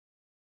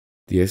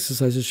The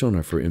exercises shown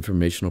are for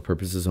informational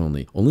purposes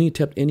only. Only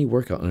attempt any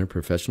workout under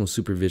professional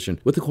supervision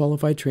with a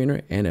qualified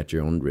trainer and at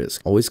your own risk.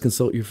 Always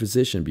consult your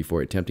physician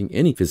before attempting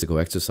any physical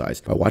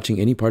exercise. By watching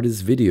any part of this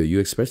video, you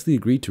expressly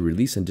agree to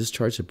release and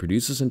discharge the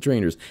producers and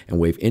trainers and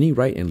waive any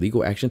right and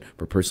legal action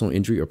for personal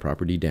injury or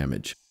property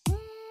damage.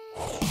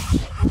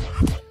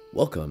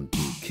 Welcome to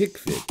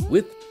KickFit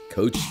with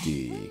Coach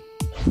D.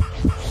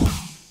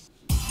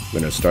 We're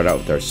going to start out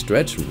with our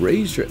stretch.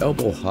 Raise your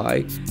elbow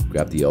high,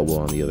 grab the elbow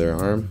on the other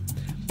arm,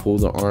 pull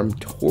the arm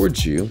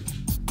towards you,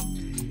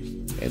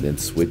 and then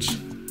switch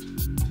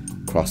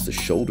across the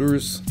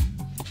shoulders.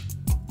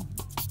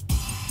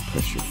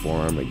 Press your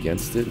forearm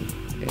against it,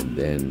 and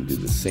then do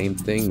the same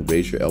thing.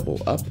 Raise your elbow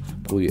up,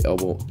 pull your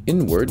elbow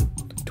inward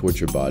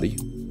towards your body.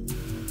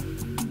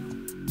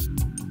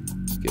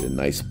 Get a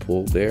nice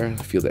pull there.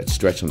 Feel that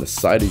stretch on the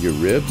side of your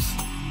ribs,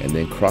 and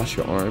then cross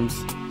your arms.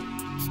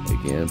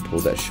 Again, pull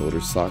that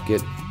shoulder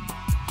socket.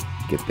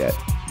 Get that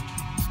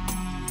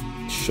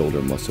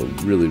shoulder muscle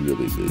really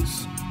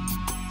loose.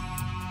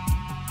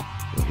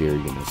 So here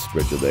you're gonna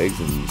spread your legs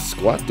and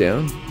squat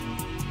down.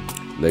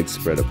 Legs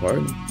spread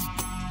apart.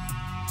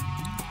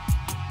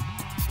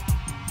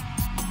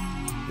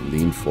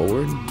 Lean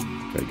forward.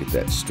 Try to get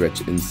that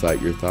stretch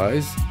inside your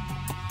thighs,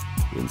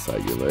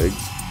 inside your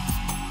legs.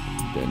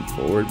 Bend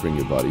forward, bring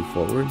your body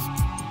forward.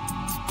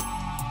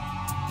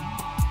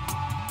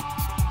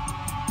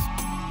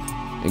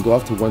 And go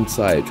off to one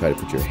side. Try to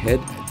put your head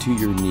to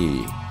your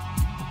knee.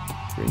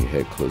 Bring your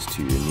head close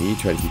to your knee.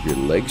 Try to keep your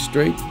leg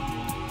straight.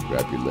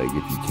 Grab your leg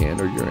if you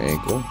can, or your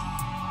ankle.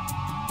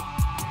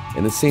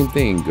 And the same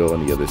thing, go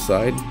on the other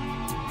side.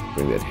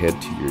 Bring that head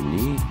to your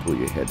knee. Pull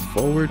your head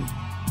forward.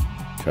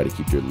 Try to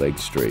keep your leg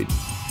straight.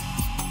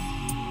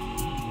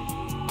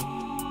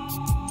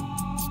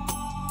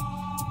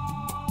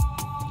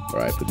 All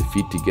right, put the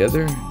feet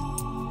together.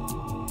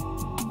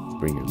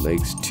 Bring your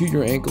legs to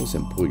your ankles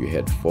and pull your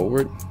head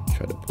forward.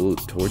 Try to pull it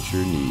towards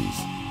your knees.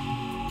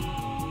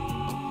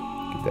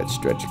 Get that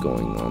stretch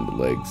going on the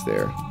legs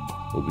there.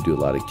 We'll do a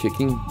lot of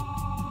kicking.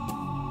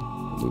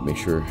 We make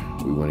sure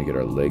we want to get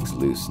our legs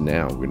loose.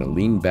 Now we're going to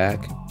lean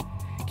back.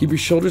 Keep your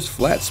shoulders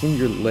flat. Swing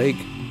your leg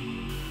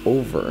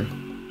over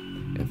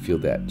and feel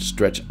that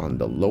stretch on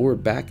the lower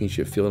back. You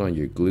should feel it on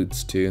your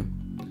glutes too.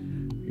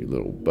 Your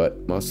little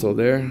butt muscle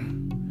there.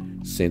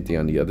 Same thing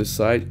on the other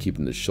side.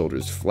 Keeping the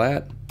shoulders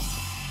flat.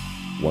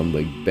 One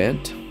leg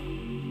bent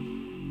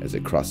as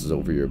it crosses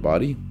over your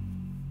body.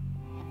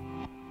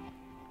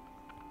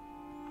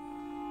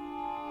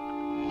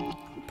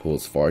 Pull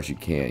as far as you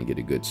can. Get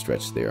a good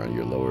stretch there on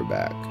your lower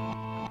back.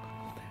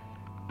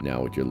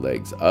 Now with your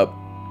legs up,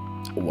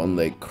 one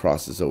leg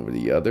crosses over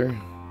the other.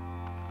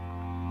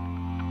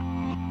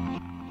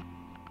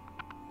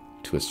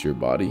 Twist your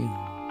body.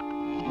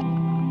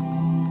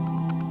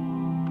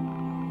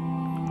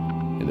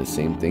 And the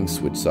same thing,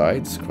 switch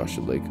sides. Cross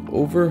your leg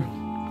over.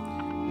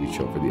 Reach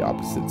over the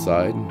opposite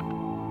side.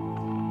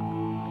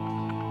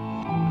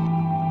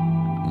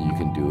 You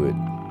can do it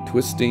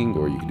twisting,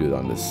 or you can do it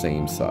on the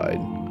same side.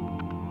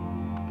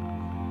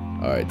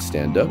 All right,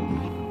 stand up.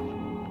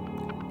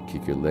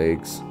 Keep your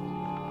legs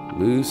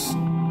loose.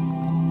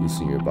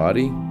 Loosen your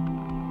body.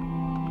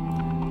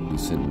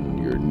 Loosen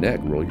your neck.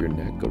 Roll your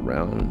neck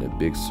around in a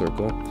big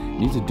circle. You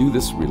need to do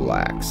this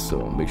relaxed,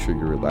 so make sure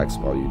you're relaxed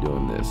while you're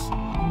doing this.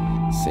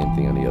 Same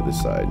thing on the other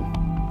side.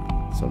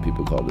 Some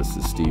people call this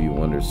the Stevie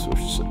Wonder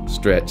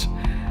stretch.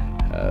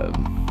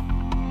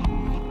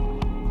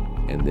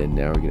 And then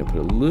now we're going to put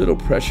a little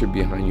pressure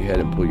behind your head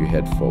and pull your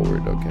head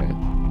forward, okay?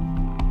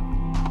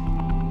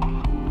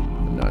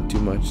 Not too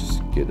much,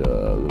 just get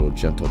a little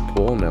gentle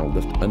pull. Now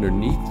lift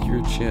underneath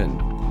your chin.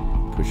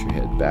 Push your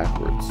head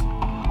backwards.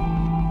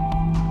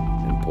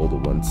 And pull to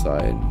one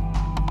side.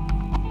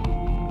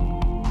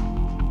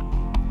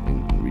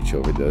 And reach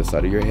over the other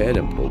side of your head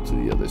and pull to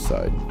the other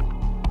side.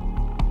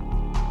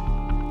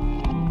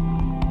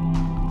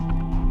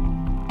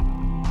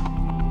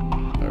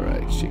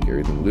 Shake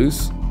everything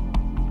loose.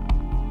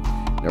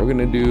 Now we're going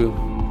to do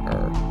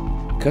our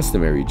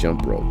customary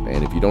jump rope.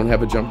 And if you don't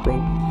have a jump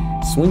rope,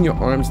 swing your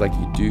arms like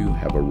you do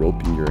have a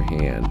rope in your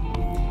hand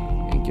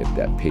and get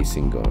that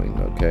pacing going,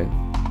 okay?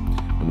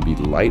 We want to be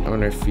light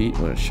on our feet.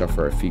 We want to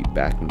shuffle our feet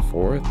back and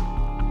forth.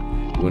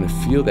 We want to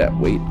feel that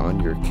weight on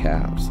your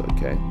calves,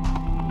 okay?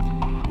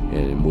 And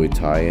in Muay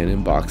Thai and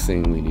in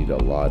boxing, we need a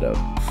lot of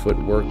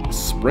footwork,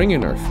 spring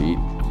in our feet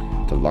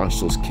to launch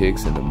those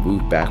kicks and to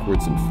move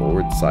backwards and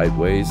forward,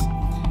 sideways.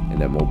 And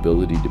that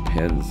mobility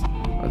depends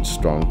on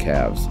strong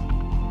calves.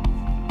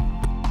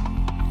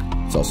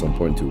 It's also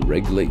important to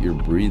regulate your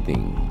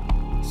breathing.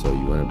 So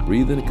you want to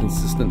breathe in a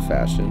consistent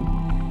fashion.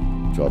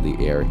 Draw the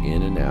air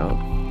in and out.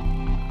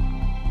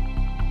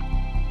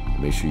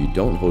 Make sure you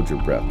don't hold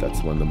your breath.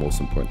 That's one of the most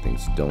important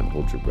things. Don't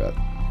hold your breath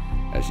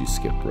as you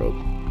skip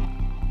rope.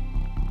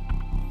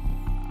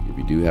 If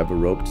you do have a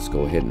rope, just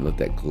go ahead and let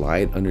that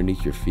glide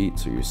underneath your feet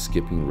so you're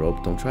skipping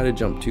rope. Don't try to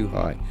jump too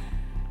high.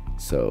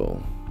 So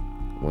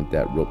want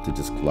that rope to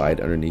just glide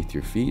underneath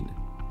your feet.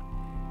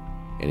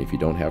 And if you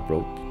don't have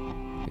rope,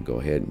 And go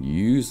ahead and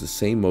use the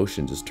same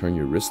motion. Just turn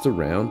your wrist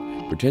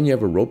around. Pretend you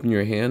have a rope in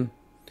your hand.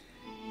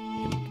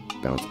 And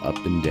bounce up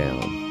and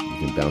down.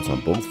 You can bounce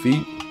on both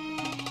feet.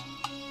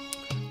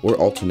 Or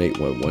alternate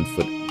one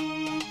foot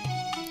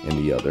and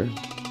the other.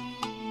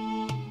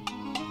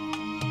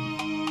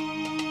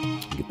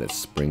 Get that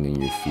spring in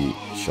your feet.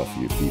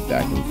 Shuffle your feet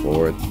back and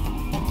forth.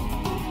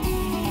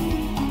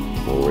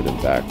 Forward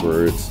and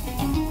backwards.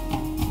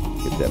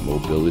 Get that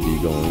mobility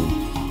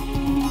going.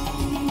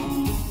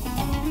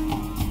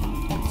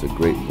 It's a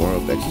great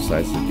warm-up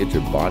exercise to get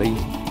your body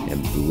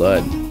and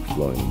blood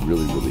flowing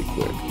really, really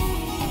quick.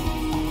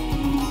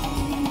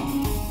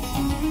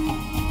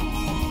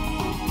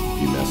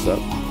 If you mess up,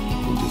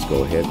 you just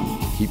go ahead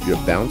and keep your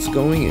bounce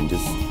going and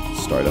just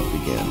start up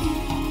again.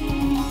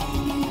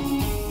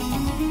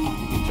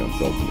 You can jump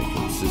rope in a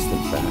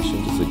consistent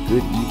fashion, just a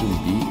good even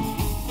beat.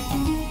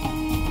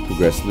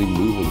 Progressively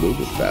move a little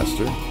bit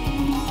faster.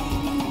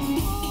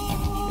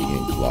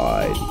 Again,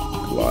 glide,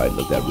 glide,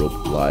 let that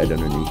rope glide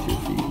underneath your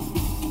feet.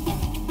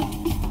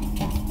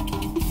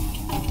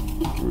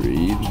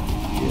 Breathe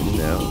in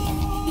and out.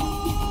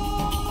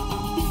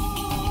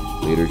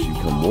 Later, as you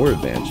become more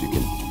advanced, you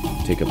can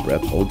take a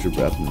breath, hold your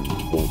breath, and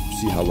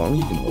see how long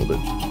you can hold it.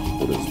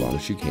 Hold it as long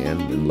as you can,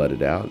 then let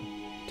it out.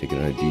 Take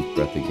another deep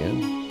breath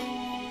again.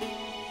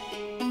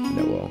 And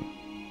that will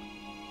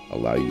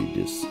allow you to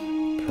just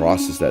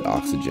process that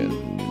oxygen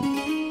and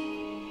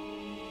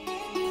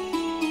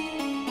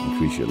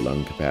increase your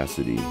lung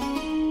capacity.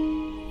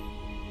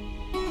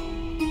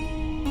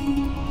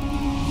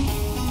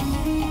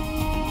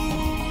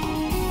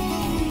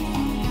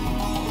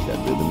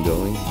 Rhythm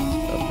going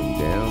up and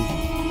down.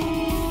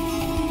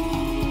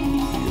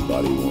 Let your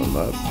body warm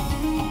up.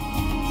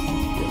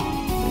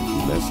 If you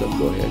mess up,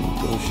 go ahead and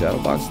go shadow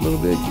box a little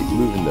bit. Keep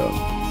moving though.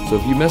 So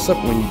if you mess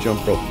up when you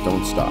jump rope,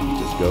 don't stop.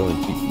 Just go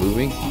and keep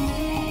moving.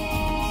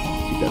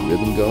 Keep that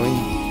rhythm going.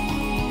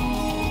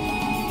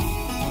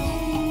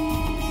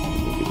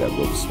 And we'll get that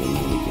rope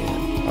swinging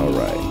again. All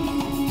right.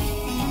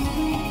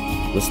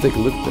 Let's take a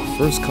look at the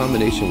first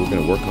combination we're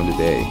going to work on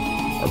today.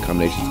 Our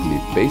combination is going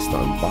to be based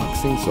on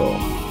boxing, so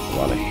a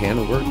lot of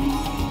hand work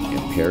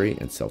and parry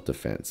and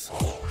self-defense.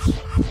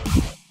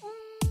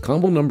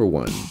 Combo number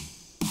 1.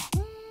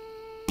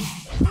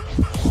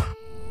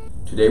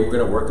 Today we're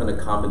going to work on a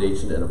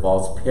combination that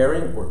involves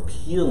parrying or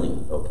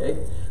peeling,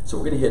 okay? So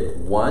we're going to hit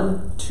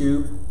 1,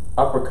 2,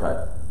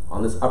 uppercut.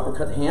 On this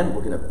uppercut hand,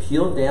 we're going to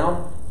peel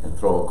down and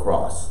throw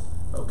across,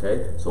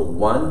 okay? So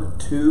 1,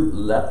 2,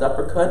 left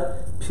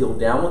uppercut, peel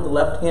down with the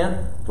left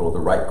hand, throw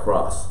the right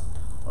cross.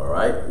 All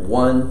right,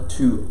 1,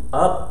 2,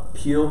 up,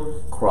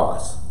 peel,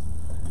 cross.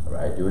 All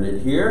right, doing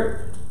it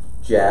here.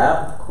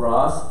 Jab,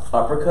 cross,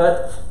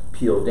 uppercut,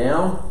 peel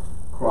down,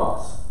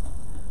 cross.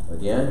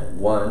 Again,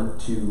 1,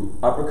 2,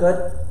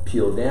 uppercut,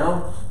 peel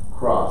down,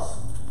 cross.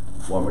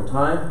 One more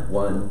time,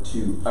 1,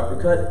 2,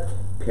 uppercut,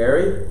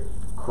 parry,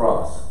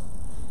 cross.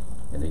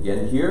 And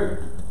again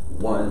here,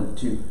 1,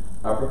 2,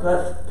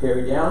 uppercut,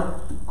 parry down,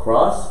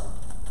 cross.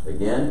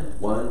 Again,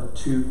 1,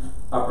 2,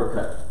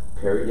 uppercut,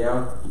 parry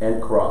down,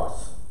 and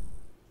cross.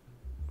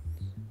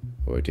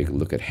 We'll take a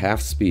look at half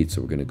speed.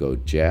 So we're going to go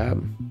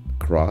jab,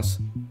 cross,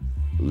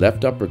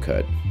 left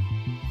uppercut.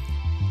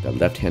 That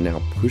left hand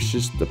now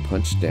pushes the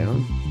punch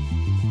down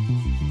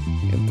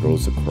and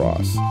throws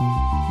across.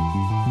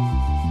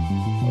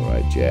 All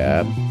right,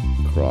 jab,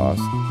 cross,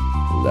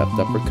 left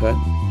uppercut,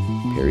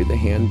 parry the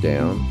hand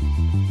down,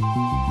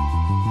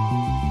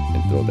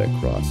 and throw that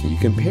cross. And you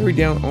can parry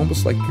down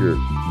almost like you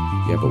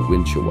have a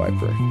windshield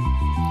wiper.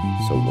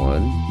 So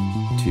 1,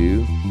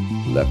 2,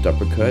 left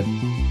uppercut,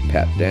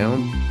 pat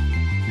down,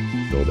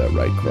 throw that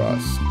right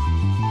cross.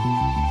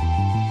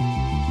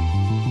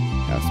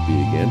 Half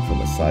speed again from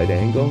a side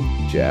angle.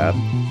 Jab,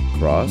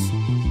 cross,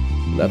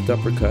 left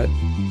uppercut,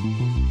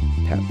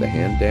 pat the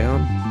hand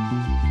down,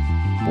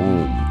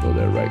 boom, throw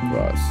that right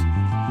cross.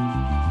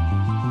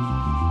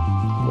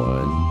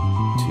 1,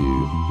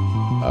 2,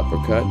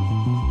 uppercut,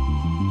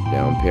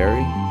 down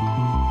parry,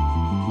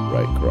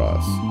 right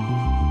cross.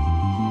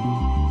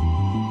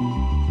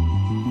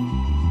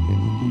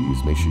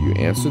 And make sure you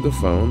answer the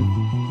phone,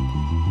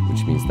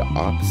 which means the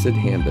opposite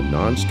hand, the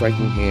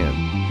non-striking hand,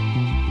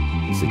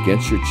 is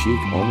against your cheek,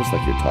 almost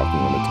like you're talking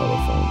on the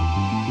telephone.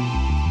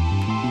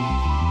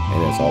 And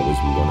as always,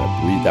 we want to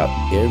breathe out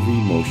every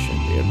motion,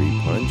 every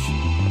punch.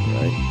 All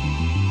right.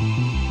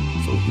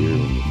 So here,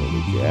 when you go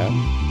to jab,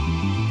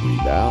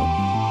 breathe out,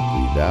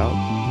 breathe out,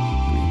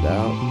 breathe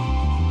out,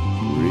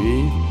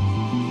 breathe,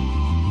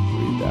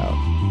 breathe out.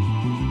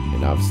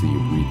 And obviously,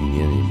 you're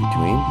breathing in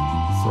between.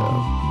 So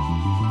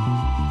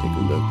take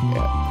a look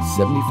at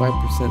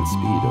 75%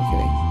 speed,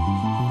 okay?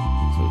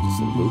 So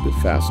just a little bit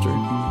faster.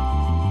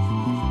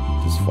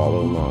 Just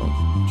follow along.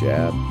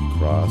 Jab,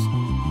 cross,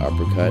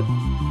 uppercut,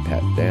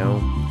 pat down,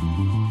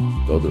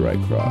 throw the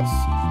right cross.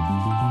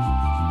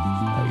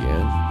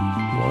 Again,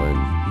 1,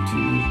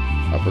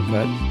 2,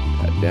 uppercut,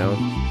 pat down,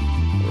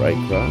 right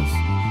cross.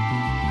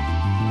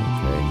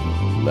 Okay,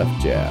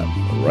 left jab,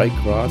 right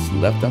cross,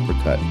 left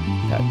uppercut,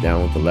 pat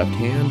down with the left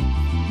hand,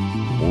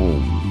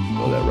 boom,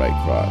 throw that right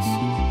cross.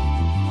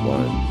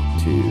 1,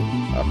 2,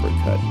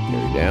 uppercut,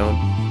 parry down,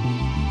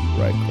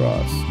 right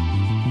cross.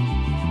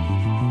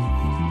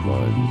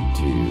 1,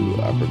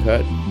 2,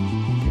 uppercut,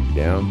 parry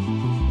down,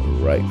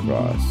 right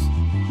cross.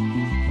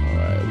 All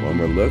right, one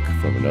more look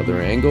from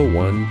another angle.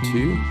 1,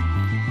 2,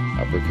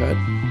 uppercut,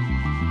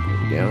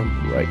 parry down,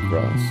 right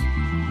cross.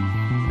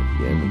 And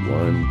again,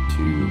 1,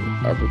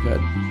 2,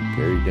 uppercut,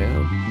 parry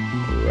down,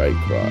 right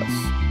cross.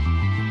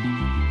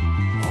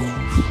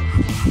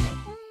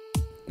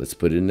 Let's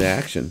put it into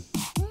action.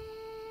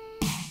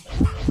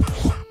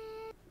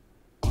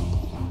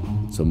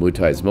 So Muay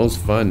Thai is most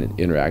fun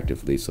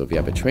interactively, so if you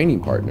have a training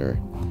partner,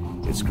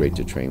 it's great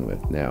to train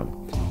with. Now,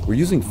 we're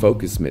using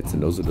focus mitts,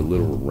 and those are the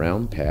little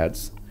round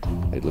pads.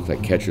 They look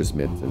like catcher's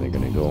mitts, and they're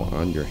going to go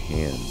on your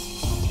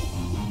hands.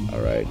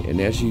 All right, and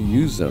as you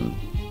use them,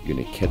 you're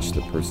going to catch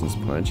the person's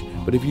punch.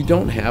 But if you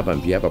don't have them,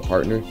 if you have a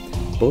partner,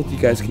 both you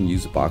guys can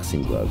use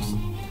boxing gloves.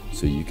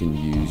 So you can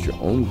use your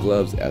own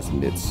gloves as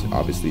mitts.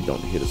 Obviously,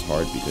 don't hit as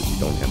hard because you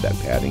don't have that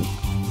padding.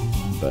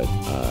 But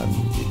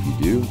if you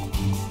do,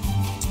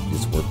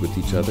 just work with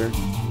each other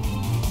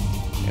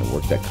and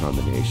work that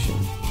combination.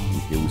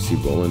 And here we see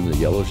Roland in the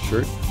yellow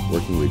shirt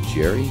working with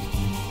Jerry.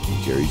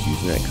 And Jerry's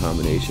using that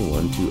combination,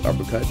 1, 2,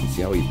 uppercut. You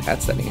see how he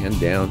pats that hand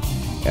down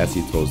as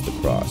he throws the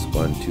cross.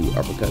 1, 2,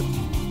 uppercut,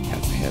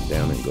 pats the hand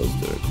down and goes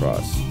to the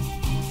cross.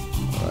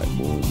 All right,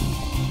 boom.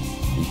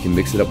 You can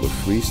mix it up with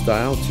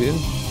freestyle too.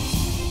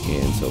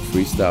 And so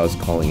freestyle is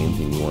calling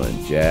anything you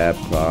want. Jab,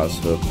 cross,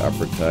 hook,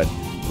 uppercut.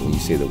 And when you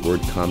say the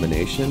word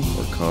combination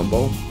or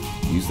combo,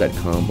 use that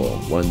combo.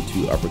 1,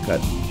 2,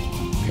 uppercut,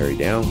 parry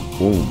down,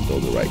 boom, throw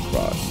the right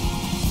cross.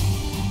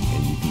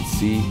 And you can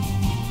see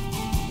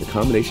the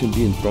combination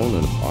being thrown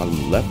on the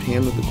bottom left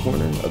hand of the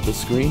corner of the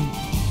screen.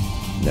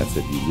 And that's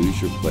if you lose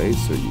your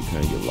place or you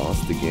kind of get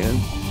lost again.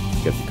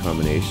 Get the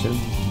combination,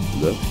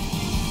 look.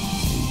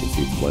 And you can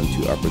see it's 1,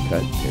 2,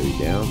 uppercut, parry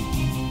down,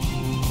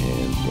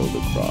 and throw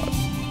the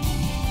cross.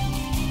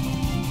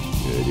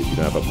 Good. If you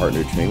don't have a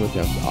partner to train with,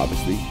 you have to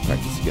obviously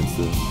practice against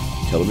the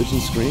television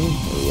screen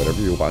or whatever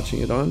you're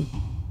watching it on.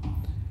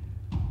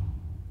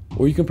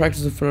 Or you can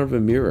practice in front of a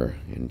mirror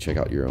and check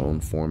out your own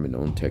form and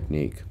own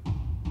technique.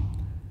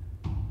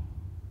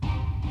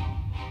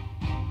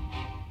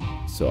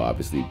 So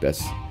obviously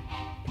best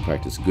to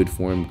practice good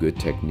form, good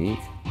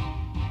technique.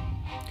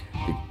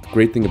 The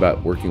great thing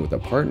about working with a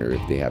partner,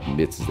 if they have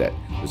mitts, is that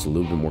there's a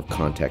little bit more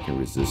contact and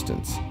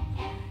resistance.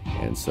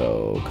 And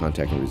so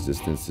contact and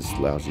resistance just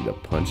allows you to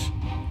punch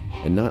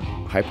and not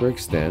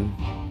hyperextend,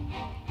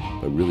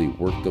 but really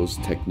work those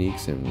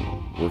techniques and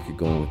work it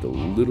going with a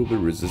little bit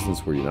of resistance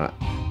where you're not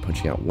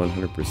punching out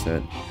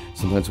 100%.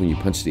 Sometimes when you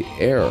punch the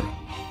air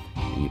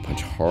and you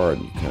punch hard,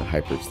 you kind of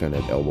hyperextend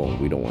that elbow, and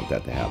we don't want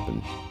that to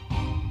happen.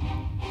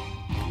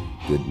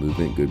 Good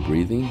movement, good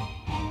breathing.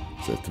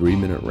 It's a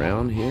 3-minute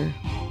round here,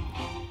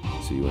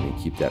 so you want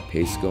to keep that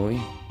pace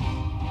going.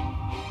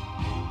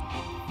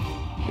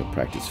 You can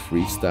practice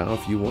freestyle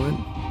if you want,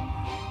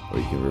 or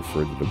you can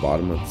refer to the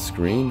bottom of the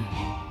screen.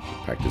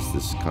 Practice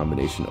this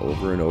combination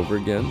over and over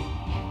again.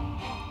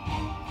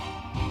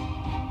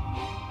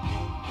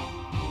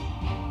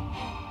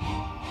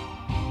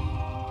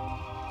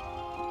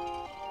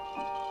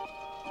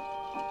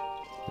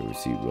 Here we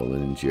see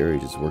Roland and Jerry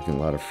just working a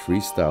lot of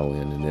freestyle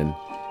in, and then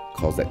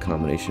calls that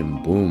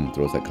combination, boom,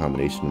 throws that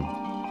combination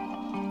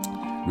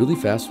really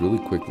fast, really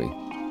quickly.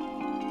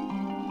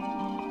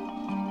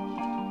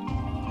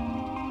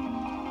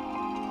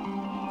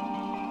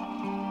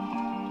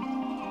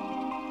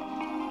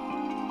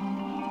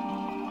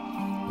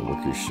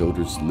 Work your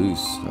shoulders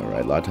loose. All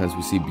right, a lot of times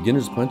we see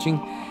beginners punching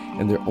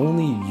and they're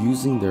only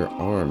using their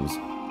arms.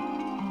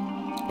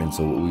 And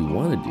so what we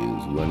want to do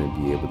is we want to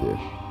be able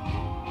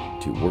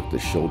to work the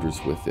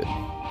shoulders with it.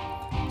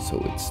 So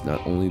it's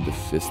not only the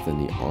fist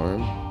and the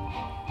arm,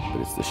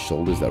 but it's the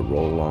shoulders that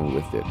roll along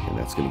with it. And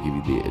that's going to give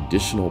you the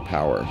additional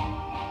power.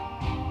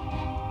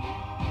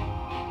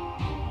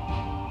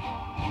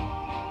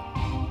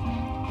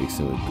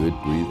 Mixing with good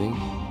breathing.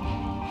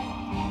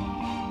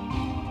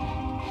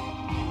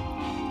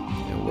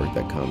 Work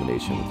that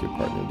combination with your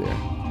partner there.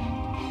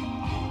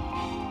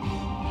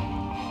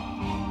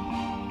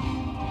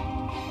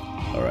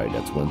 All right,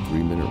 that's 1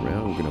 3-minute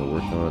round. We're going to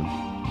work on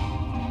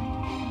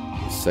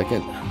the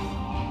second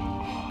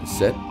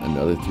set,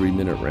 another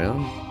 3-minute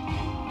round.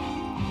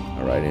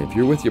 All right, and if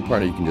you're with your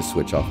partner, you can just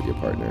switch off with your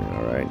partner.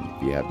 All right,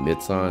 if you have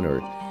mitts on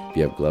or if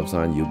you have gloves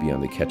on, you'll be on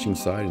the catching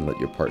side and let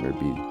your partner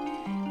be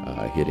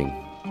hitting.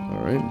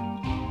 All right.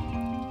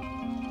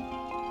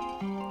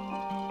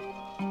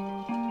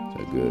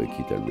 Good,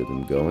 keep that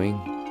rhythm going.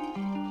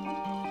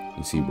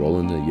 You see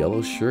Roland in the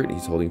yellow shirt,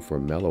 he's holding for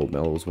Mello.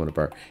 Mello is one of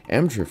our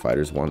amateur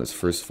fighters, won his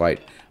first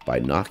fight by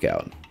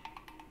knockout.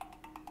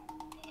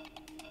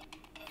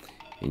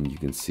 And you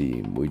can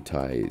see Muay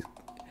Thai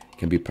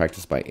can be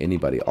practiced by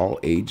anybody, all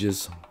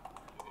ages,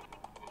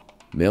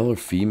 male or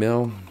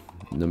female,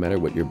 no matter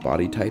what your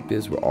body type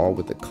is. We're all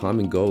with a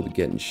common goal to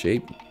get in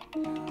shape,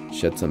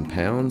 shed some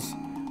pounds,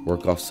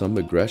 work off some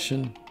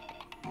aggression,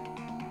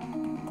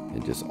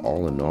 and just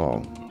all in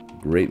all,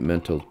 great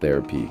mental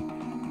therapy,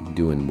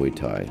 doing Muay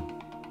Thai.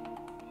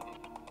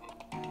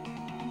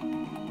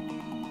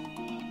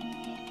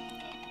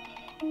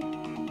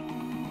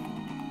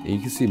 And you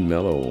can see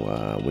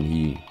Mello, when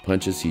he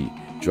punches, he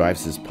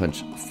drives his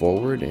punch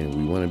forward, and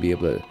we want to be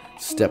able to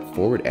step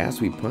forward as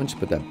we punch,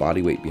 put that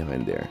body weight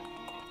behind there.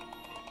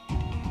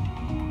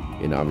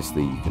 And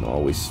obviously you can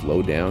always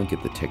slow down,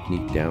 get the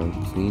technique down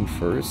clean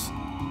first.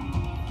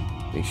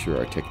 Make sure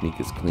our technique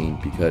is clean,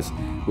 because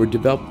we're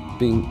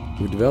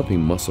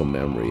developing muscle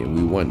memory, and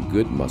we want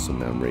good muscle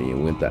memory, and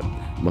we want that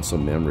muscle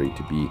memory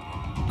to be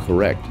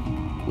correct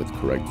with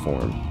correct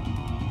form.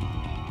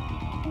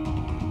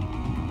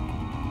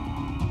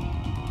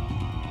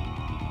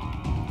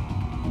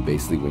 And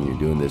basically when you're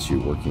doing this,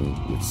 you're working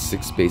with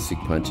 6 basic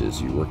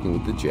punches. You're working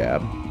with the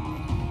jab,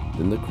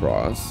 then the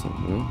cross.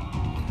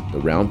 The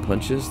round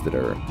punches that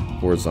are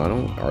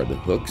horizontal are the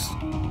hooks,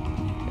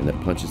 and the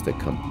punches that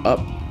come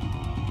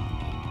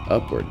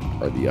upward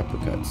are the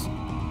uppercuts.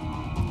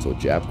 So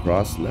jab,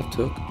 cross, left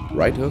hook,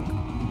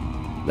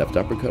 left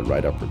uppercut,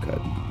 right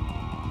uppercut.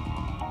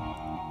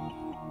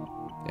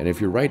 And if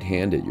you're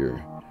right-handed,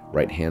 your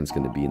right hand's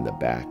going to be in the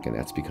back, and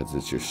that's because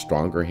it's your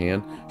stronger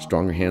hand.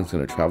 Stronger hand's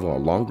going to travel a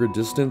longer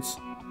distance.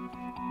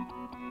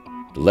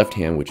 The left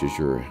hand, which is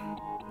your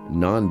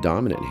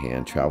non-dominant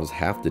hand, travels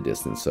half the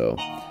distance, so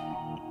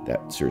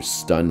that's your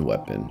stun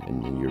weapon,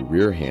 and your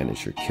rear hand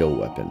is your kill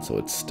weapon. So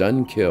it's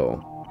stun,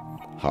 kill,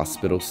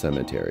 hospital,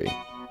 cemetery.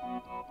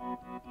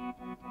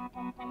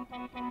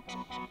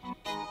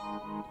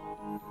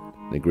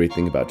 The great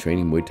thing about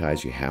training Muay Thai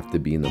is you have to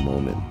be in the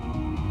moment.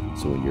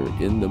 So when you're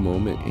in the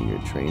moment and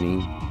you're training,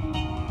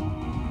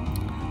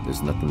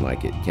 there's nothing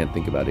like it. You can't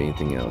think about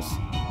anything else.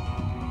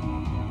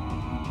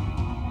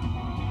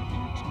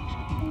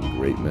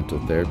 Great mental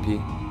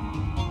therapy.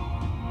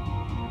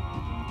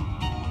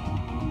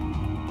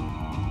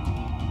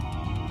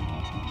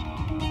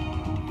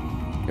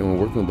 And when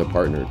working with a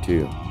partner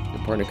too, the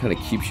partner kind of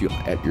keeps you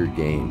at your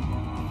game.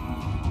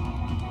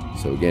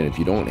 So again, if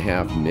you don't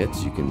have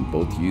mitts, you can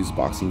both use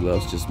boxing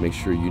gloves. Just make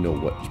sure you know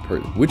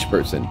which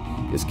person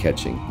is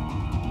catching.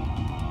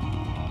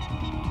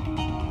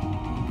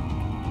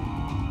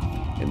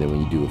 And then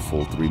when you do a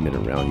full 3-minute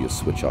round, you'll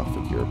switch off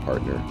with your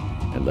partner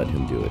and let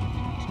him do it.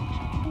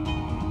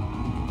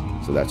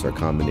 So that's our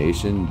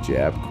combination: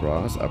 jab,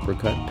 cross,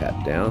 uppercut,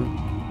 pat down,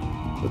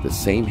 with the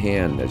same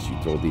hand as you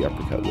throw the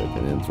uppercut with,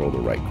 and then throw the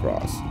right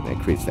cross. And that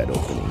creates that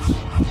opening.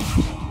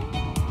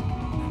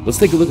 Let's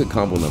take a look at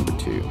combo number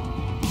 2.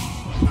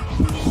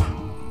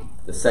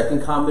 The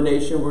second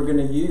combination we're going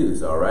to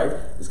use, all right,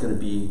 is going to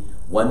be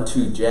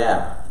 1-2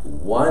 jab.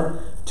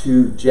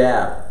 1-2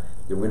 jab.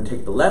 Then we're going to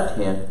take the left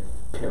hand,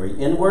 parry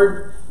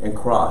inward, and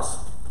cross.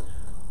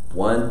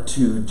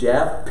 1-2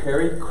 jab,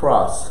 parry,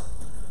 cross.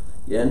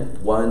 Again,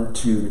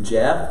 1-2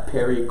 jab,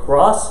 parry,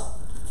 cross.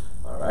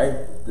 All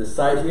right, this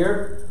side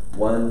here,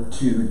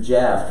 1-2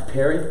 jab,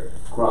 parry,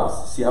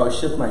 cross. See how I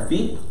shift my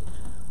feet?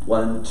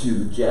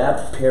 1-2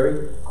 jab,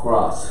 parry,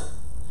 cross.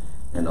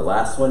 And the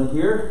last one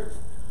here,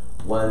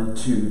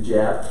 1-2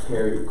 jab,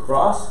 parry,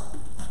 cross.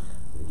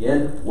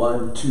 Again,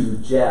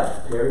 1-2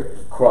 jab, parry,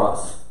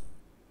 cross.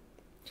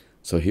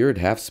 So here at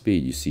half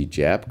speed, you see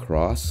jab,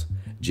 cross,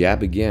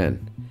 jab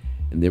again.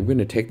 And then we're going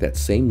to take that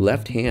same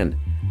left hand,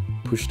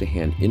 push the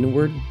hand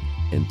inward,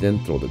 and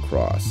then throw the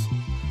cross.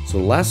 So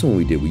the last one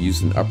we did, we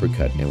used an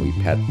uppercut and we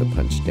pat the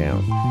punch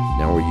down.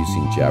 Now we're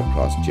using jab,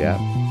 cross, jab,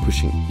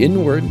 pushing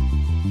inward,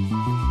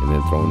 and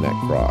then throwing that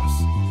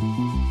cross.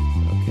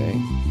 Okay,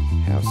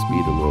 half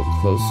speed a little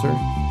closer.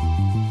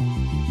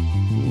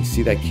 And you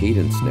see that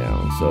cadence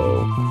now.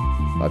 So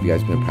a lot of you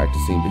guys have been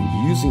practicing,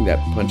 been using that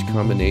punch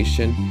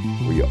combination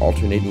where you're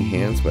alternating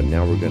hands, but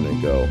now we're going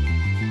to go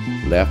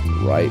left,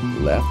 right,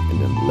 left, and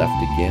then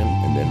left again,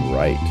 and then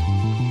right.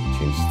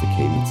 Changes the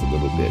cadence a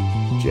little bit.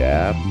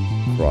 Jab,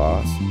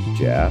 cross,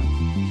 jab,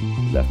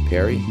 left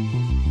parry,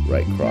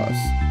 right cross.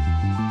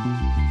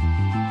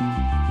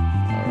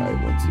 All right,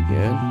 once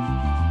again.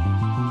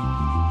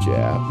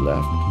 Jab,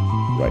 left,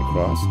 right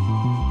cross,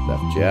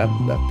 left jab,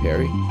 left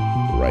parry,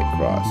 right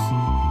cross.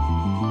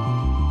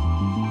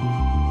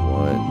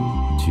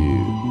 1,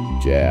 2,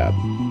 jab,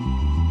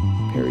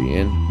 parry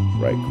in,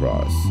 right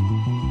cross.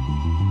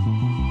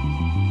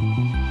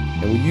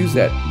 And we use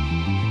that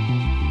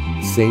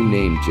same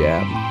name,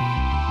 jab,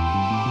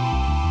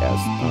 as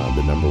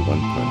the number 1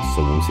 punch.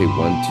 So when we say 1,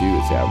 2,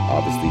 it's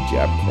obviously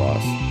jab,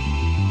 cross.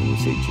 When we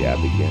say jab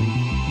again,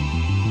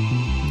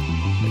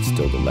 it's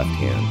still the left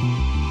hand.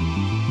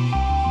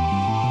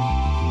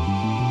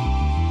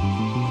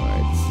 All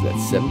right, this is at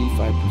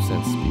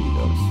 75% speed.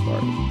 Oh,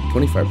 sorry,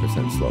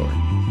 25% slower.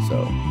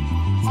 So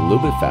it's a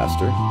little bit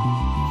faster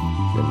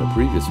than the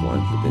previous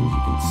one, but then you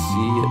can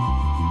see it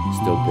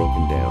still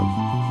broken down.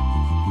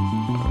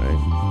 All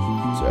right.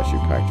 So as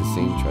you're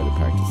practicing, try to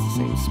practice the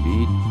same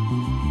speed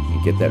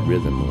and get that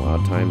rhythm. A lot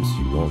of times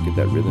you won't get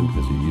that rhythm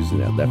because you're using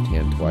that left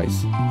hand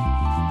twice.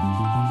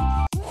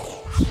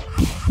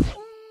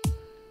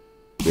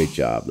 Great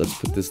job. Let's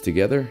put this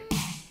together.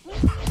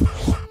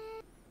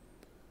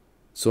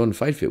 So in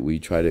Fight Fit, we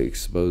try to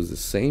expose the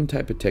same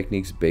type of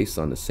techniques based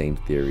on the same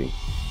theory.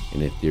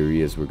 And the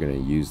theory is we're going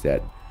to use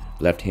that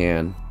left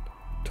hand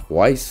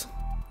twice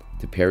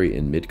to parry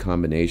in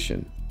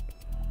mid-combination.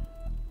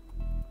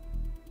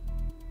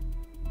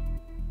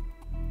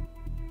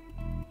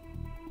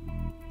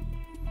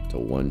 So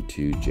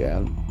 1-2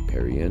 jab,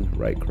 parry in,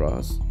 right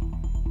cross.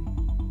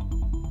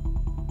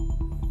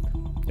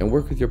 And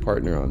work with your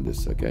partner on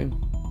this, okay?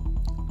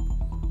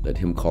 Let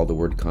him call the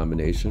word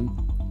combination.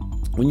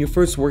 When you're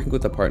first working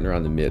with a partner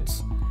on the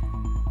mitts,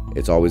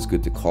 it's always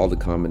good to call the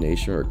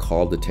combination or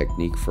call the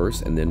technique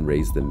first and then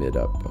raise the mitt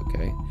up,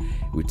 okay?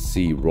 We'd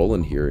see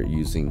Roland here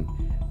using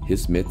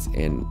his mitts,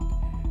 and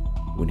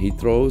when he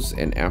throws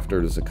and after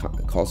there's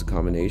calls a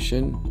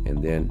combination,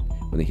 and then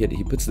when they hit,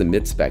 he puts the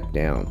mitts back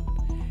down.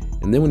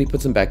 And then when he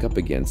puts them back up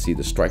again, see,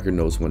 the striker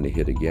knows when to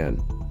hit again.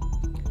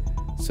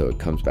 So it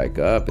comes back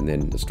up, and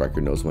then the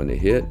striker knows when to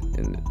hit,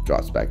 and it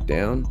drops back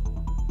down.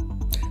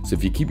 So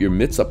if you keep your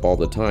mitts up all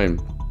the time,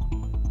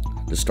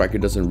 the striker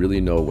doesn't really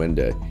know when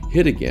to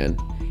hit again,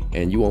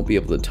 and you won't be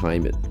able to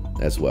time it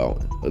as well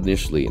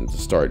initially in the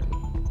start.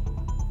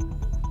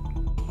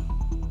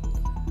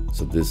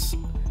 So this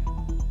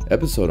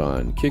episode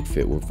on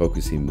KickFit, we're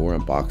focusing more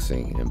on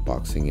boxing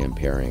and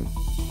pairing.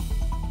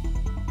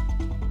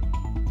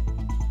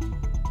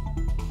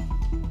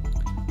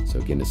 So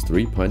again, it's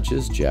 3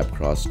 punches: jab,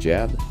 cross,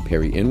 jab,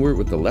 parry inward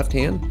with the left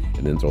hand,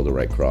 and then throw the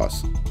right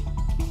cross.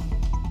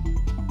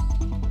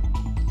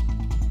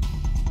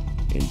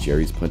 And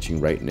Jerry's punching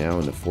right now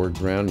in the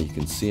foreground. You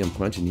can see him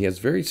punching. He has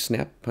very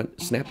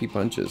snappy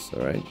punches,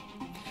 all right?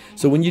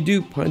 So when you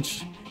do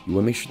punch, you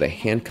want to make sure the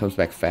hand comes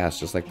back fast,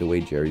 just like the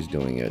way Jerry's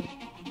doing it.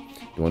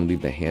 You want to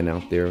leave the hand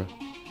out there,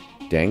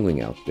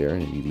 dangling out there,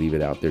 and if you leave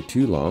it out there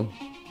too long,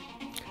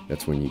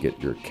 that's when you get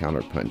your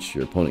counter punch.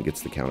 Your opponent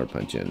gets the counter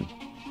punch in.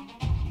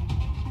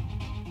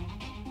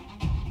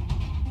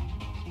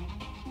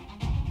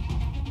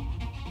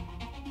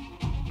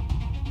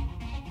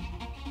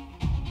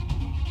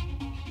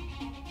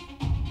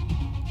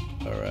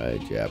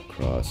 Alright, jab,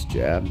 cross,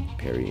 jab,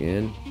 parry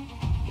in,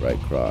 right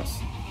cross.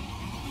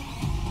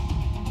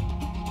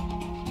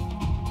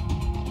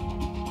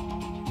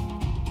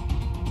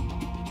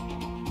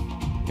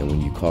 And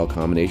when you call a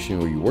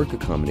combination or you work a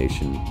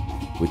combination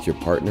with your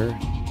partner,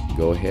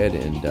 go ahead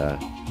and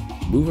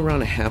move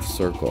around a half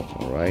circle,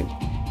 alright?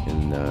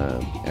 And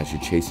as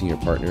you're chasing your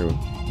partner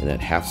in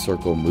that half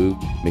circle move,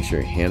 make sure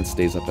your hand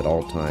stays up at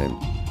all time.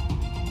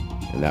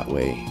 And that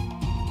way,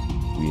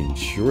 we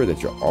ensure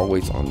that you're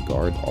always on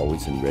guard,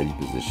 always in ready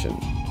position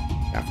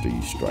after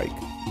you strike,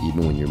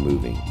 even when you're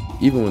moving,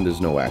 even when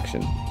there's no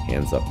action,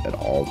 hands up at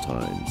all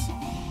times.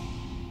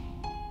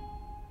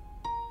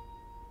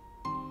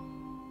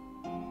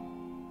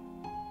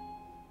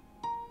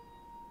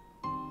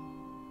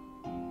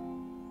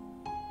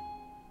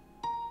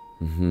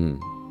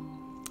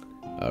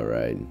 All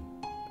right,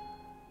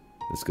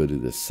 let's go to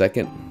the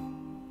second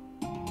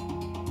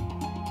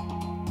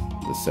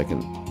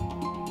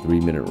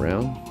 3-minute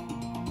round.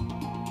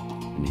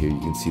 And here you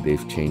can see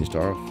they've changed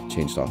off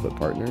the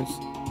partners.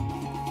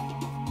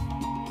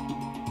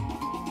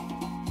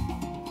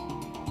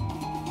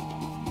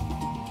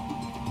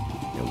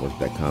 And work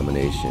that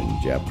combination,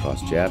 jab,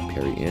 cross, jab,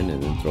 parry in,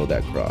 and then throw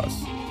that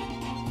cross.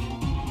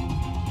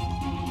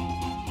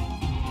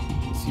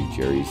 You see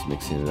Jerry's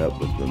mixing it up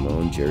with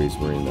Ramon. Jerry's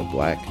wearing the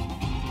black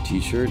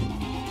t-shirt,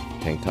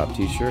 tank top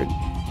t-shirt.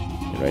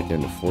 And right there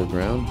in the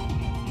foreground,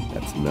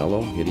 that's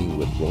Mello hitting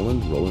with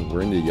Roland. Roland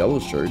wearing the yellow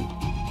shirt.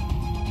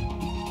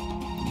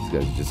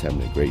 Guys are just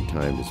having a great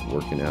time, just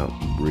working out,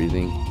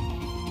 breathing,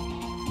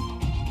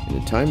 and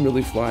the time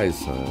really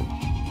flies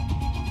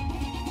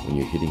when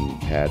you're hitting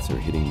pads or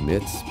hitting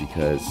mitts,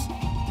 because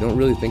you don't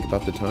really think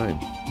about the time.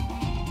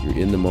 You're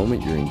in the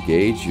moment, you're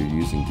engaged, you're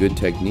using good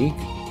technique.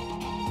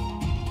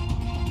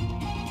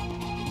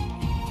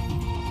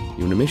 You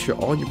want to make sure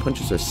all your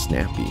punches are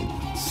snappy,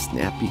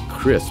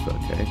 crisp,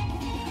 okay?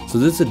 So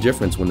this is a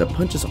difference. When the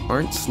punches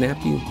aren't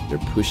snappy, they're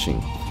pushing,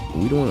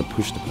 and we don't want to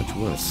push the punch,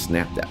 we want to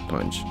snap that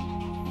punch.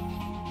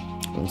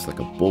 Almost like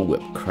a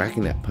bullwhip,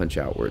 cracking that punch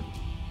outward.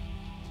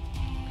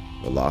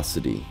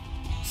 Velocity,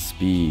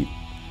 speed,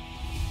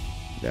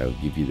 that will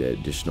give you the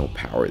additional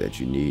power that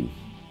you need.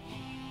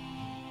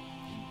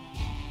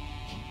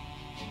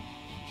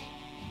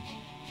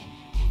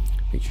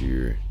 Make sure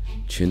your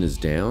chin is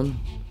down.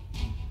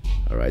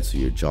 Alright, so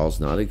your jaw's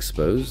not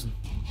exposed.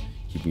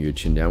 Keeping your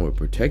chin down will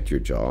protect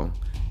your jaw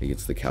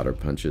against the counter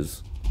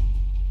punches.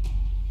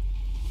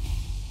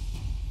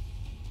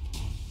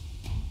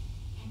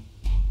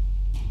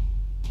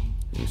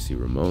 You see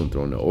Ramon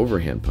throwing an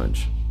overhand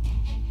punch.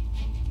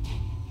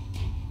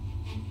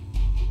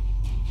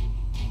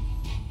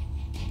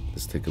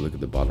 Let's take a look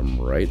at the bottom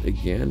right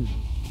again.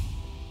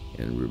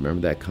 And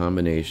remember that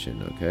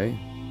combination, okay?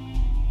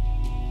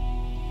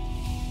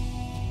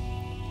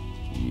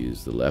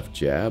 Use the left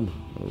jab,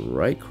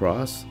 right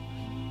cross,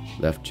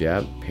 left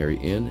jab, parry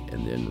in,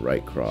 and then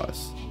right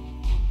cross.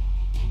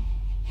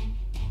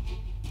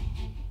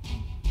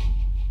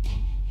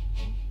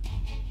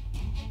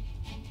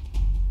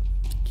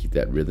 Keep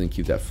that rhythm,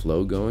 keep that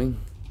flow going.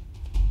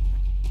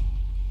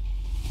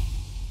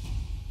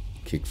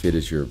 KickFit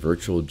is your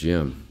virtual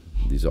gym.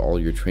 These are all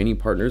your training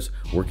partners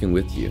working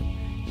with you.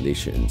 And they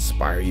should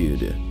inspire you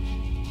to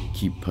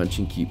keep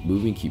punching, keep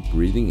moving, keep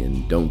breathing,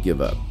 and don't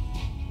give up.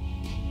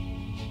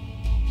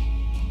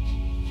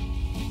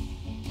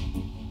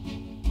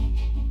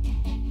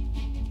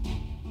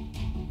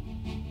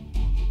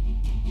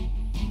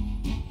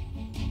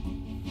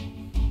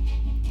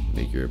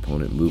 Make your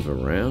opponent move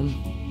around.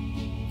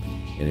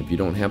 And if you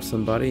don't have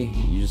somebody,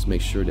 you just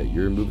make sure that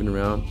you're moving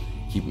around,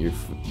 keeping your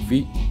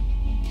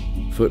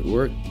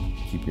footwork,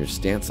 keeping your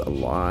stance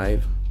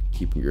alive,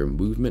 keeping your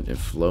movement and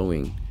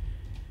flowing,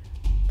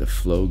 the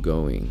flow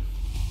going.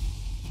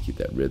 Keep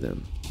that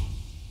rhythm.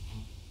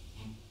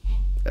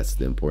 That's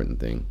the important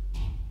thing.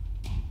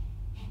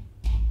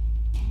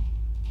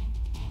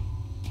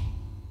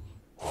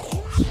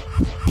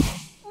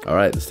 All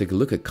right, let's take a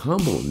look at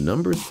combo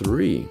number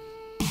 3.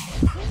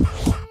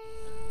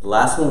 The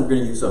last one, we're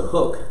going to use a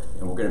hook,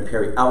 and we're going to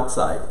parry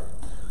outside.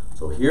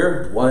 So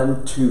here,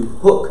 1, 2,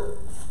 hook,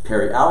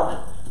 parry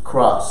out,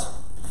 cross.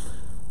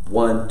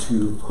 1,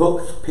 2,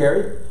 hook,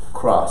 parry,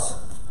 cross.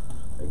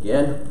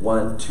 Again,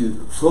 1, 2,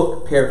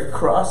 hook, parry,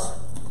 cross.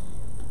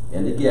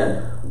 And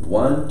again,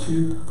 1,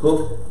 2,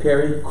 hook,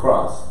 parry,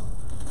 cross.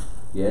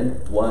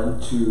 Again,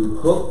 1, 2,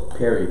 hook,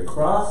 parry,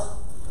 cross.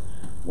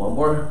 One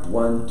more,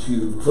 1,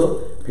 2,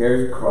 hook,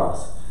 parry,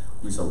 cross.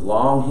 Use a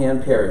long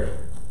hand parry.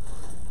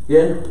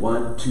 Again,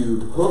 1, 2,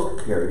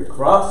 hook, parry,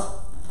 cross.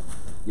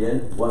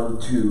 Again, 1,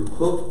 2,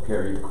 hook,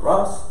 parry,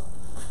 cross.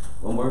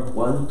 One more,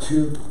 1,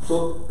 2,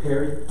 hook,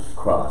 parry,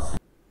 cross.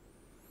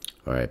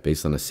 All right,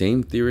 based on the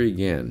same theory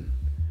again,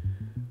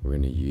 we're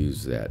going to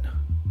use that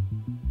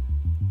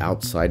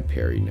outside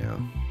parry now.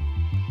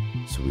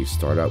 So we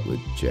start out with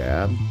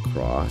jab,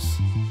 cross,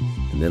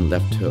 and then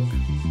left hook,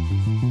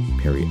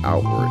 parry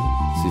outward.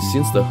 See,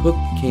 since the hook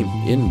came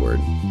inward,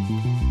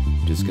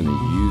 I'm just going to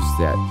use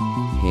that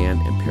hand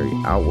and parry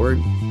outward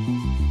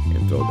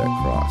and throw that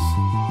cross.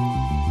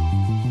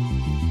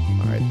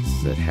 All right, this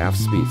is at half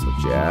speed. So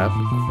jab,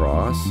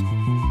 cross,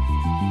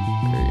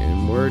 parry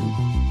inward,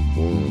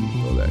 boom,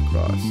 throw that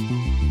cross.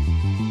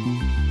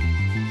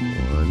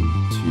 1,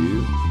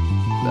 2,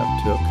 left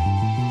hook,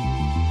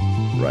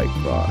 right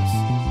cross.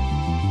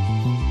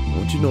 I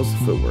want you to notice the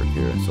footwork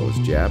here. So it's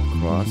jab,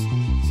 cross.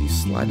 So you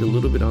slide a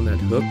little bit on that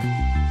hook,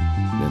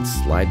 and then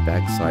slide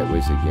back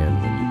sideways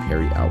again when you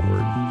parry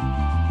outward.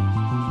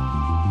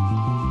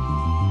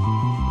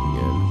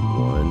 Again,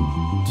 1,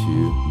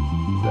 2,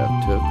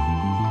 left hook,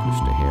 push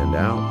the hand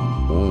out,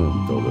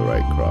 boom, throw the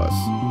right cross.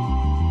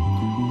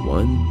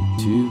 1,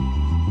 2,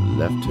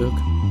 left hook,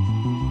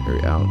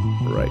 parry out,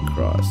 right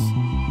cross.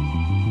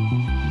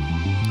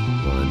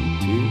 1,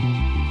 2,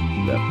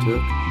 left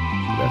hook,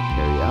 left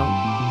parry out,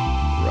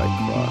 right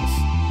cross.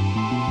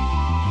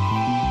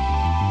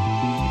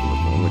 Take a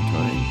look one more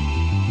time.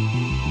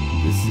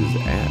 This is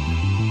at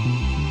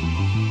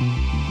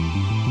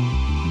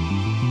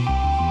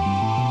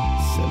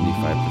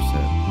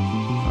 75%.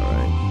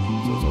 Alright,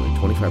 so it's only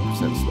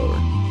 25% slower.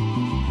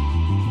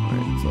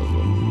 Alright, so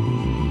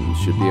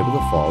should be able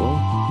to follow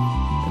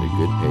at a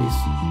good pace.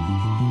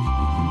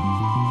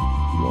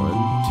 1,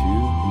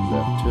 2,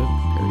 left hook,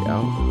 parry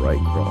out,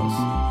 right cross.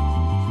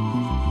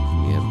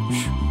 And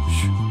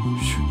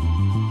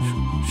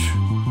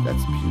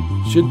that's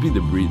should be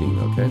the breathing,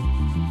 okay?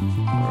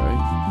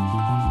 Alright.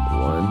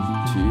 1,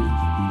 2,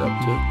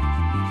 left hook,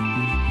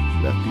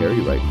 left parry,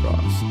 right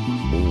cross.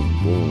 Boom,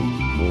 boom,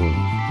 boom.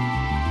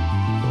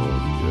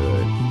 Boom,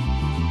 good.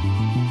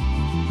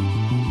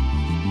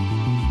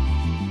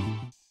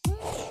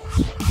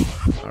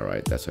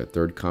 Alright, that's our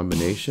third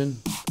combination.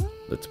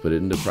 Let's put it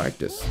into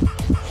practice.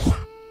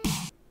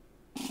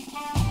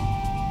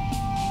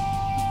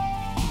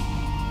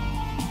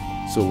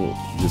 So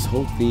this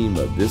whole theme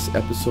of this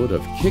episode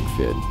of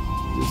KickFit,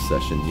 this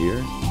session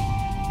here,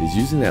 is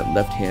using that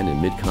left hand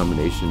in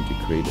mid-combination to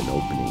create an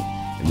opening.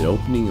 And the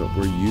opening that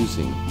we're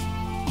using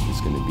is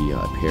going to be a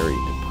parry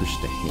and push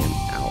the hand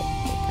out,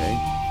 okay?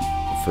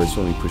 The first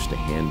one we push the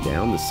hand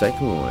down. The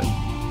second one,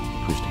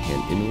 push the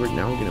hand inward.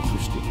 Now we're going to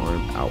push the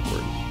arm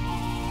outward.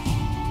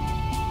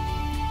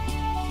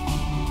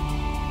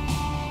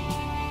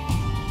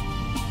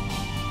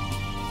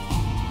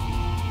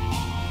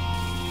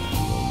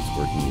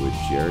 Working with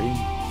Jerry.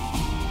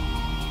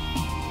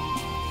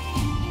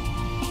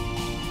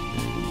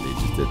 And they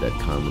just did that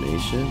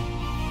combination.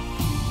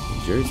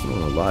 And Jerry's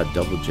doing a lot of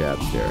double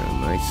jabs there. A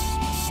nice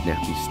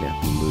snappy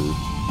move.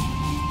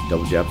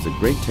 Double jab is a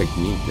great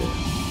technique to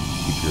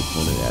keep your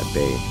opponent at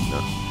bay,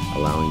 not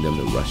allowing them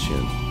to rush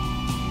in.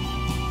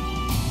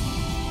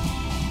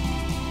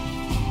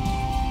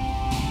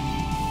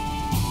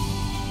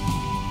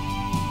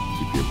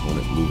 Keep your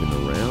opponent moving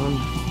around,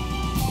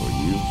 or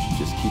you should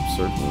just keep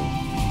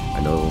circling. I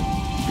know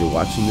if you're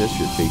watching this,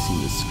 you're facing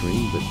the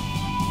screen, but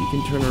you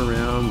can turn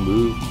around,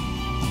 move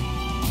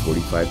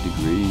 45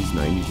 degrees,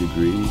 90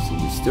 degrees, and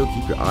you still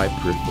keep your eye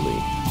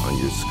peripherally on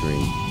your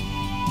screen.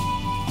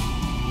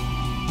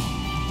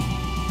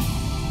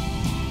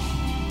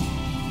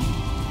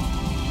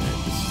 And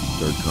this is the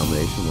third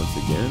combination once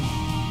again.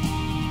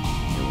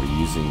 And we're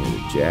using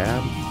a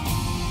jab,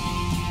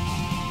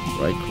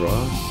 right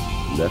cross,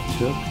 left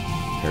hook,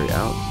 parry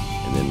out,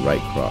 and then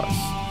right cross.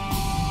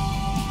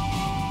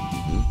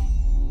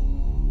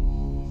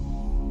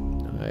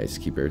 Nice,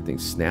 keep everything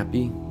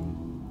snappy.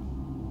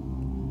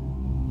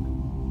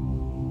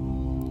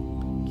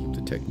 Keep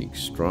the technique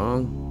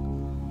strong.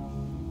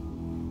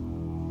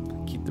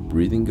 Keep the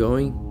breathing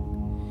going.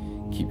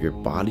 Keep your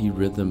body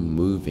rhythm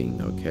moving,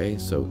 okay?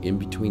 So in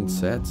between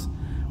sets,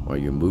 while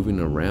you're moving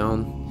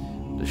around,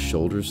 the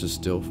shoulders are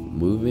still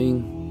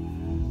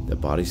moving, the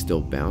body's still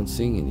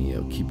bouncing,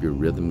 and keep your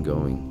rhythm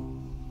going.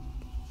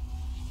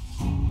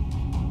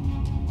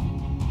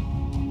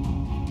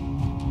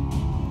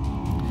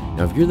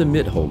 Now, if you're the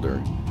mitt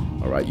holder,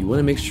 all right, you want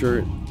to make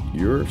sure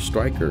your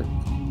striker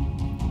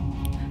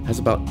has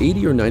about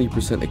 80 or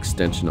 90%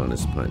 extension on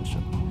his punch.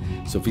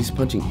 So if he's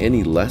punching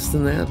any less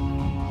than that,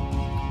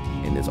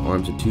 and his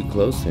arms are too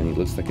close, and he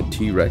looks like a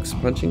T-Rex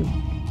punching,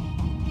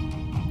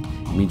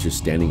 it means you're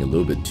standing a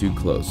little bit too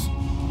close.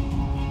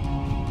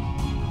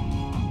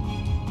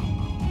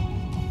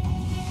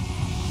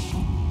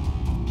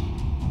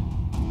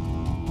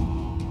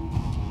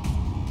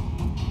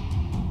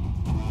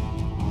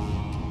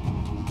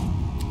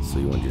 So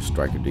you want your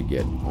striker to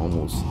get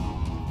almost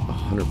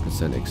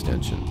 100%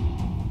 extension.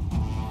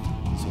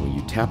 So when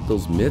you tap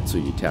those mitts or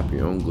you tap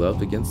your own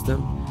glove against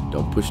them,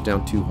 don't push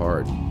down too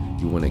hard.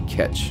 You want to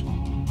catch.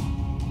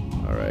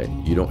 All right,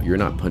 you're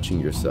not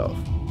punching yourself.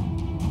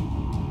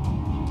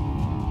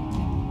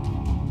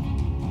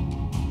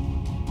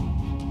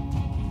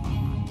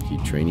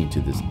 Keep training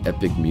to this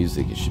epic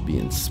music. It should be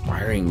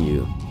inspiring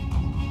you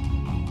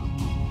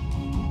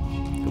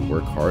to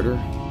work harder.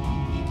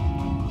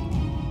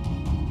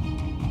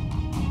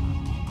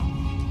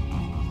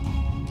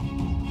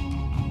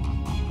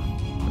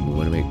 And we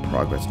want to make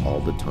progress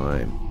all the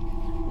time.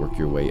 Work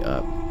your way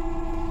up.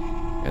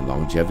 And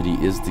longevity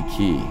is the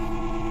key.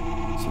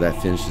 So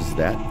that finishes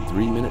that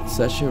 3-minute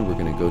session. We're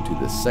going to go to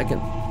the second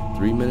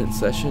 3-minute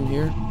session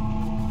here.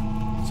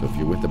 So if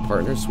you're with a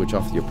partner, switch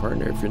off with your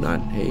partner. If you're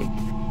not, hey,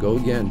 go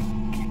again.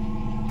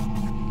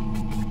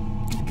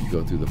 If you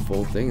go through the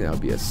full thing, that'll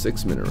be a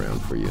 6-minute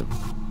round for you.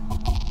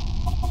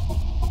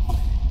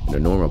 In a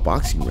normal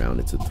boxing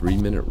round, it's a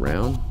 3-minute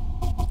round.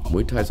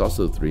 Muay Thai is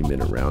also a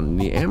 3-minute round. And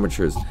the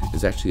amateurs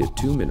is actually a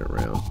 2-minute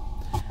round.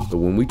 But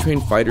when we train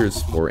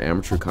fighters for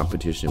amateur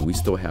competition, we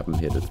still have them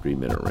hit a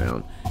 3-minute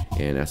round.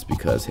 And that's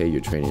because, hey,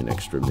 you're training an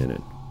extra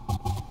minute.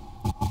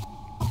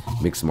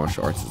 Mixed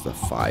martial arts is a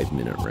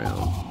 5-minute round.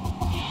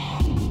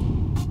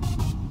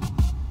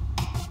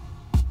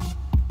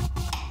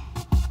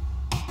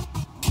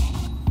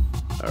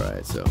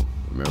 Alright, so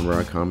remember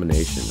our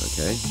combination,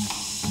 okay?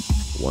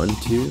 1,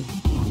 2,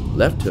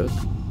 left hook,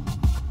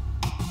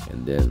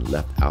 and then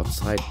left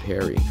outside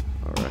parry,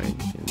 alright?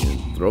 And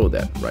then throw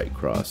that right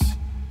cross.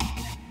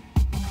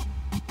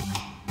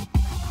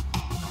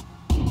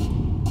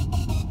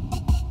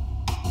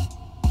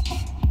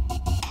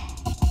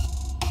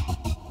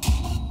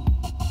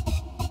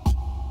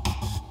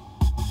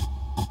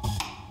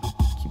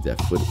 That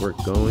footwork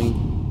going,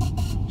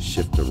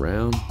 shift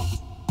around.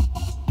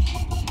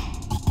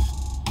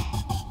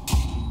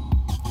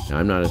 Now,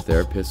 I'm not a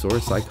therapist or a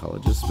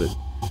psychologist, but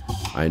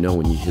I know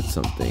when you hit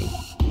something,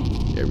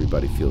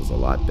 everybody feels a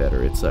lot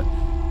better. It's a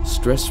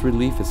stress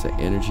relief, it's an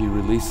energy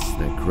release, it's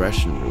an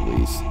aggression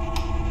release.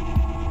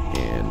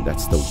 And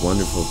that's the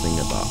wonderful thing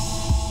about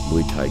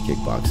Muay Thai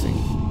kickboxing.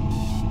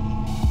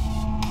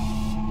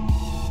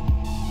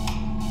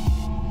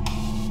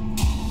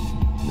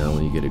 Not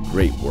only you get a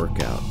great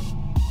workout,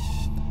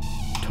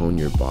 tone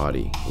your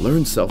body,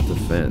 learn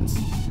self-defense,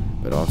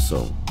 but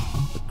also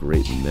a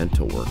great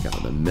mental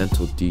workout, a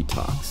mental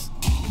detox.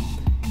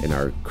 In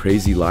our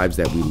crazy lives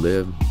that we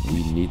live,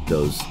 we need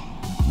those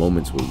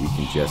moments where we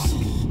can just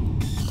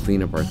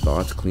clean up our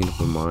thoughts, clean up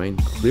our mind,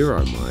 clear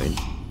our mind,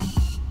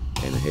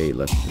 and hey,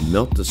 let's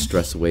melt the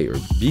stress away or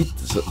beat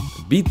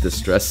the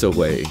stress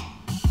away.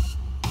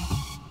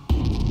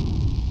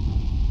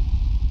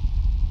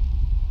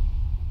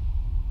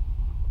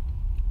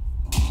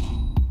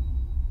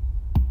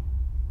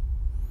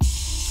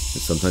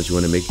 Sometimes you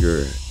want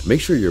to make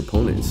sure your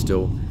opponent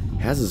still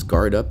has his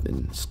guard up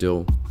and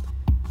still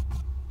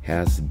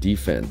has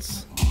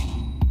defense.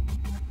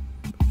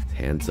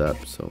 Hands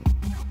up, so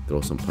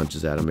throw some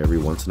punches at him every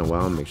once in a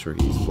while and make sure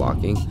he's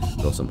blocking.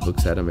 Throw some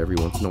hooks at him every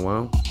once in a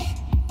while.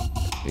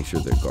 Make sure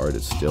their guard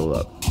is still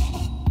up.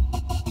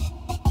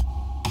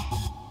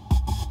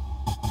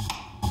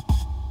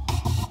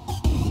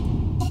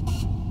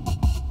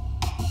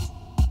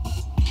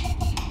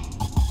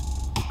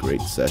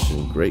 Great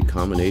session, great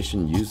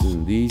combination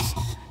using these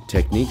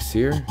techniques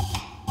here.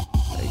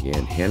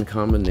 Again, hand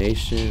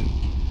combination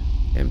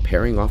and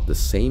pairing off the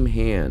same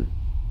hand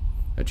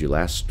that you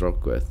last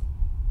struck with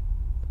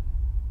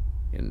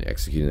and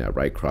executing that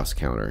right cross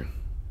counter.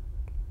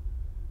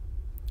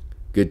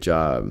 Good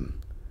job.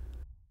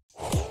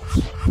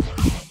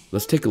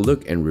 Let's take a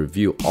look and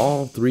review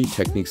all 3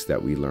 techniques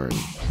that we learned.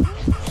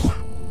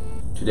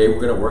 Today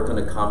we're going to work on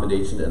a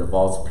combination that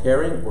involves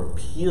pairing or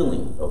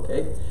peeling,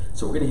 okay? So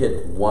So we're going to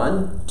hit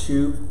 1,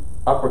 2,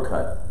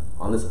 uppercut.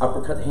 On this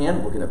uppercut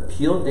hand, we're going to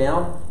peel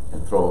down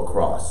and throw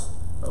across.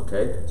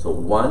 Okay, so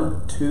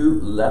 1, 2,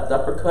 left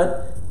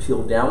uppercut,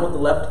 peel down with the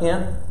left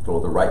hand,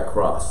 throw the right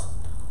cross.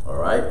 All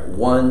right,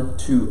 1,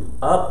 2,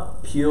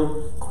 up,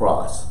 peel,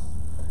 cross.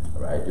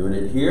 All right, doing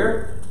it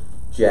here.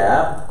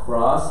 Jab,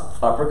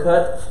 cross,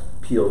 uppercut,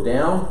 peel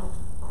down,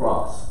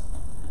 cross.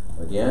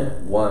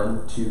 Again,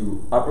 1,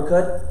 2,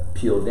 uppercut,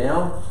 peel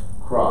down,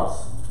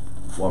 cross.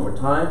 One more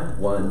time,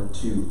 1,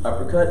 2,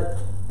 uppercut,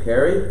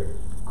 parry,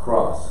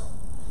 cross.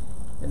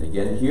 And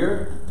again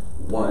here,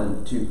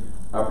 1, 2,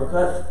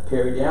 uppercut,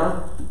 parry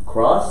down,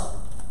 cross.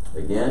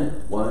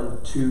 Again,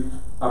 1, 2,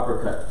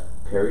 uppercut,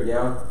 parry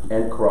down,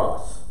 and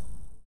cross.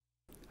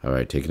 All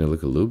right, taking a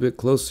look a little bit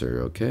closer,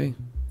 okay?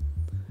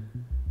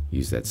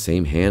 Use that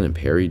same hand and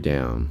parry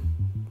down.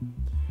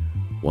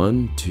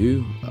 1,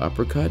 2,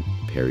 uppercut,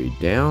 parry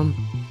down,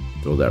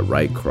 throw that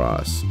right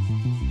cross.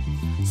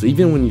 So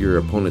even when your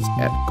opponent's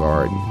at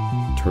guard,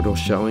 turtle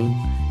shelling,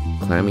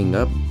 clamming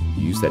up,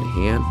 use that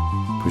hand,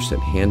 push that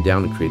hand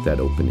down and create that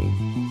opening.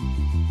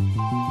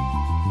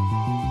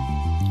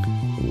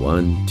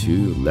 1,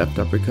 2, left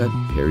uppercut,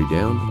 parry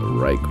down,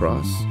 right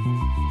cross.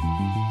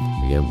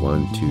 Again,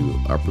 1, 2,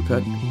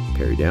 uppercut,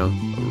 parry down,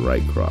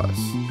 right cross.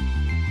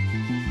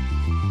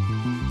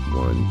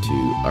 1,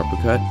 2,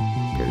 uppercut,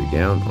 parry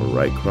down,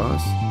 right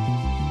cross.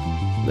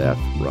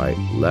 Left, right,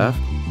 left,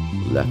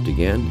 left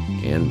again,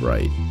 and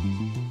right.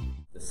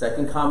 The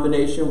second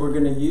combination we're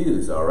going to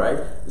use, all right,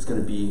 is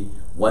going to be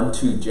 1,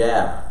 2,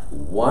 jab.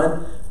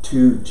 1,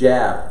 2,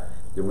 jab.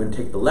 Then we're going to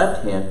take the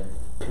left hand,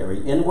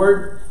 parry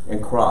inward,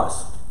 and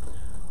cross.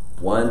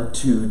 1,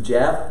 2,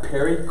 jab,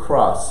 parry,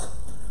 cross.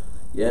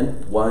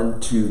 Again, 1,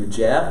 2,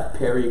 jab,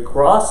 parry,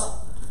 cross.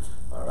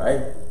 All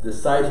right,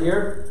 this side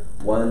here,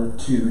 1,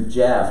 2,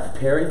 jab,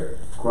 parry,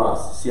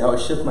 cross. See how I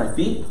shift my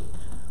feet?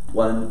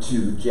 1,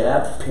 2,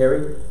 jab,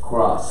 parry,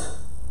 cross.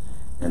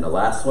 And the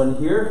last one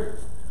here,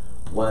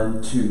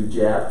 1, 2,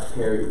 jab,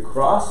 parry,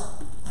 cross.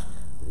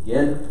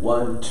 Again,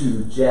 1,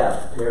 2,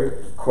 jab, parry,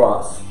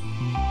 cross.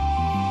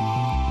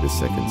 This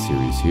second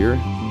series here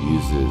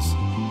uses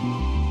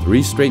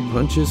 3 straight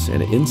punches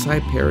and an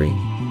inside parry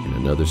and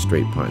another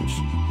straight punch.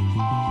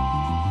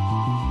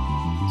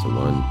 So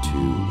 1,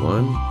 2,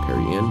 1,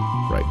 parry in,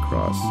 right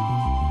cross.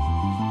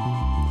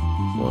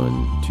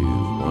 1, 2,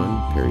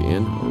 1, parry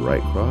in,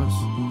 right cross.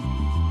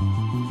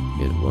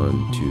 And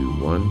 1, 2,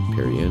 1,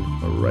 parry in,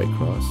 a right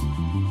cross.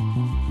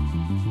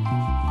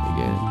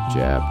 Again,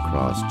 jab,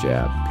 cross,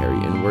 jab, parry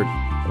inward,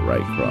 a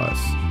right cross.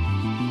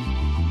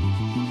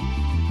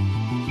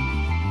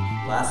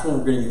 Last one,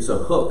 we're going to use a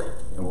hook,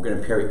 and we're going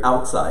to parry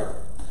outside.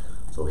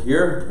 So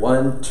here,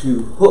 1,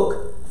 2,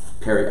 hook,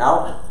 parry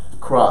out,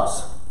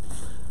 cross.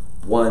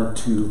 1,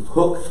 2,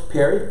 hook,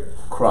 parry,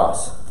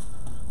 cross.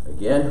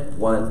 Again,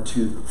 1,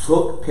 2,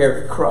 hook,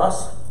 parry,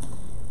 cross.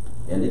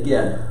 And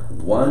again,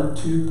 1,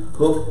 2,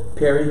 hook,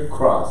 parry,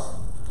 cross.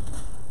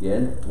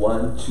 Again,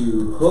 1,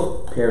 2,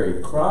 hook,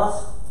 parry,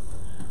 cross.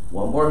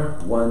 One more,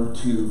 1,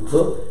 2,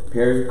 hook,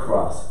 parry,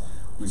 cross.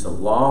 Use a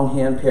long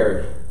hand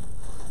parry.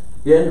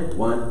 Again,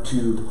 1,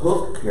 2,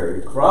 hook,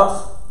 parry,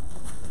 cross.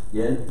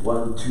 Again,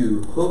 1,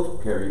 2,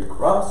 hook, parry,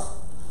 cross.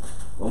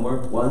 One more,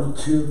 1,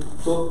 2,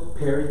 hook,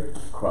 parry,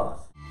 cross.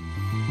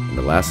 And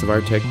the last of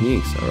our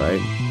techniques, all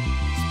right,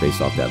 is based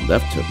off that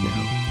left hook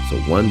now. So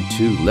 1,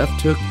 2,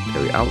 left hook,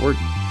 parry outward,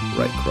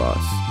 right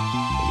cross.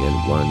 Again,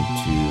 1,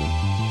 2,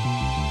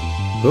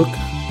 hook,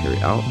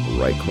 parry out,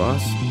 right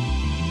cross.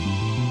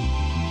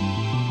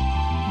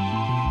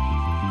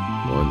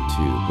 1,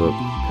 2, hook,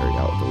 parry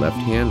out with the left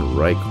hand,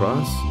 right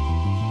cross.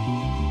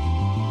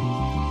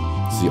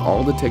 See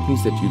all the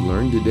techniques that you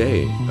learned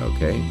today,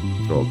 okay?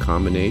 Throw a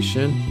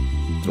combination,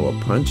 throw a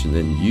punch, and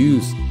then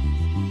use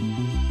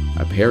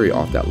a parry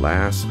off that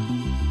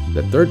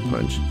third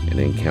punch, and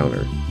then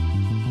counter.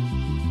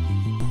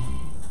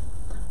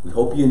 We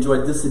hope you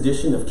enjoyed this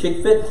edition of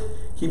KickFit.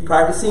 Keep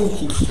practicing,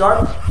 keep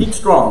sharp, keep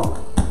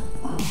strong.